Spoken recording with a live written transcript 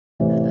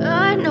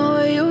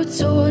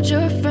told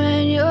your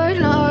friend you're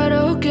not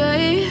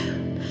okay.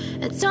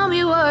 And tell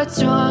me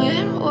what's wrong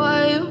and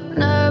why you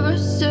never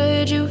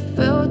said you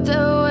felt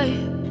that way.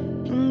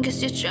 And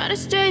guess you're trying to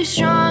stay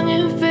strong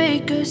and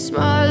fake a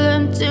smile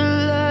until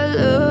I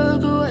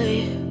look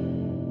away.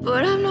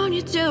 But I've known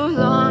you too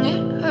long,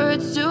 it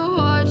hurts to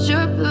watch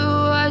your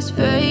blue eyes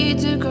fade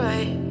to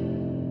gray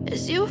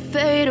as you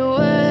fade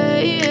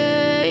away,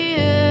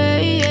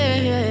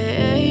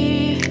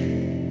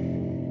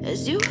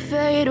 as you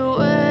fade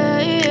away.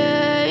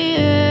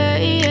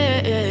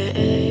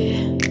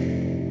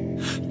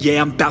 Yeah,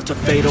 I'm about to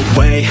fade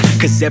away,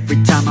 cause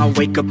every time I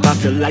wake up I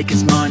feel like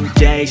it's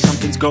Monday.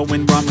 Something's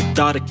going wrong with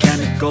all the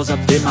chemicals up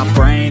in my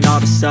brain. All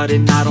of a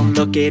sudden I don't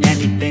look at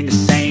anything the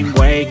same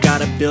way.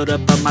 Got a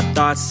buildup of my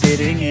thoughts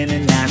sitting in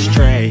an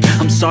ashtray.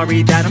 I'm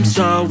sorry that I'm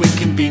so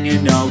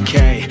inconvenient,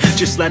 okay.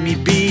 Just let me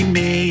be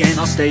me and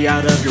I'll stay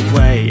out of your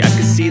way. I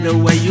can see the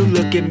way you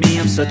look at me,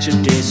 I'm such a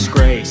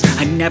disgrace.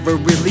 I never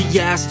really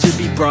asked to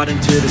be brought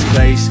into this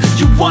place.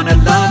 You wanna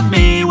love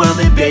me? Well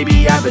then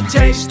baby I have a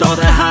taste. All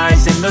the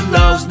highs and the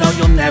lows, no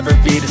you'll never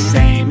be the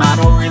same. I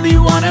don't really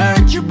wanna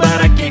hurt you but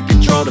I can't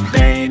control the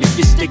pain. If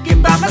you're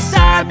sticking by my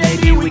side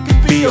maybe we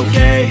could be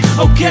okay.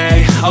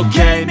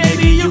 Okay,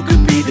 maybe you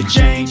could be the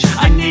change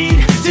I need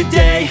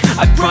today.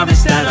 I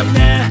promise that I've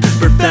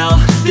never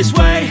felt this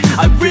way.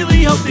 I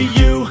really hope that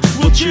you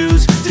will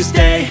choose to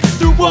stay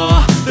through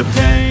all the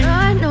pain.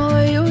 I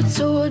know you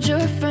told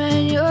your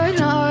friend you're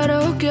not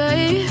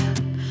okay.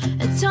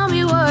 And tell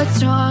me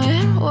what's wrong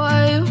and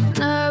why you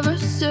never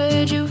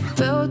said you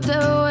felt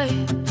that way.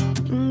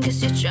 And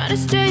guess you're trying to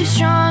stay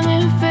strong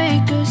and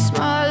fake a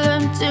smile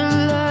until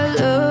I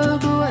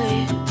look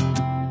away.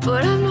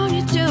 But I've known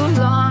you too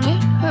long,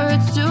 it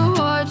hurts to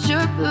watch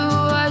your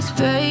blue eyes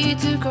fade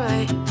to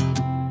gray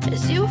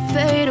as you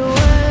fade away,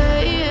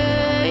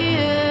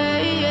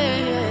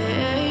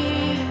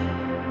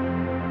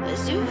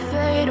 as you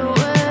fade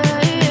away,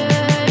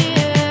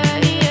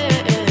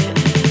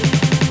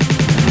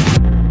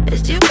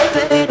 as you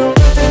fade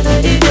away,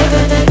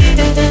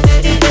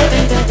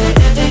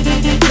 as you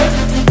fade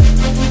away.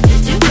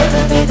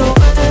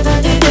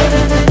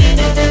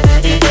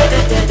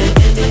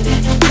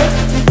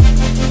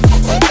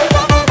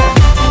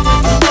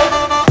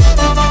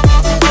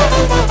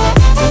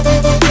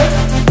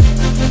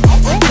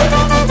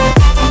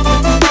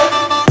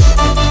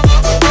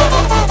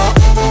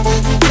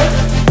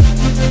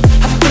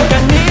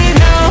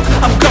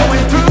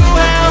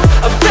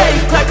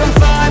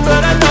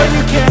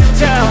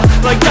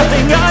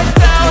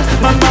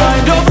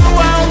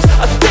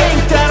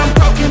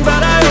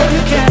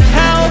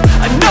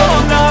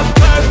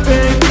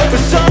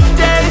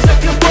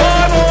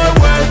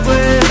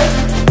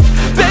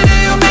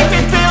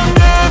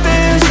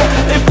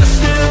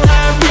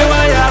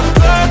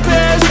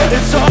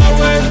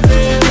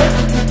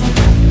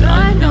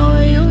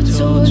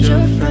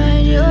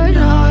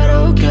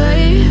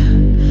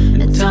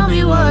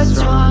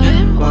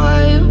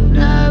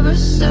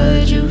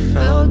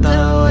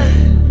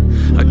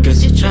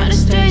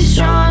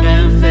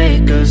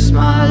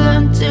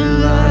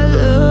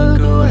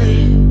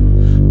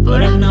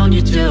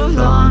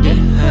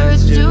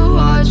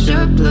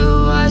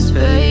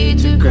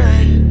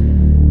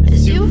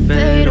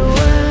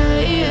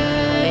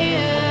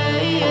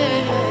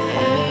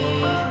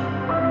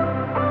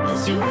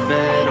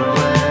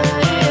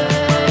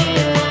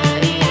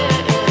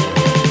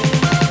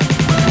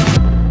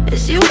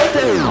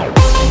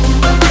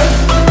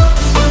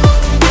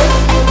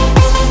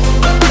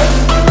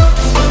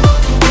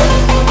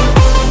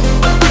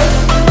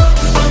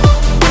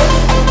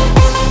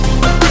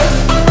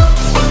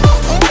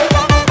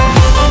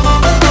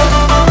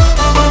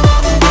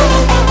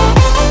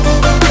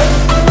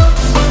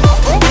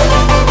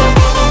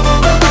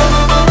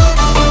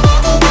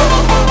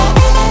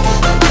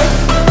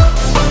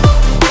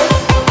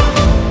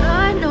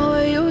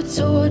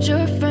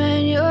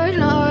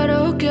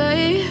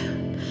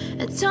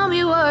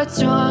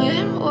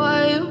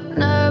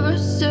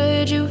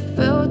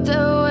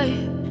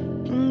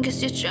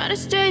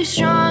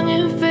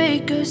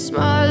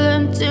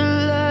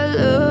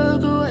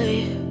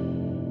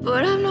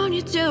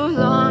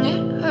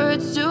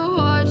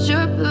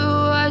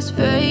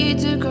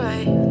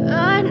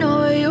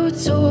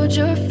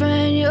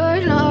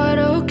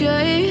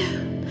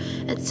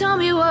 Tell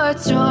me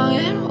what's wrong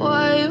and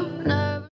why you never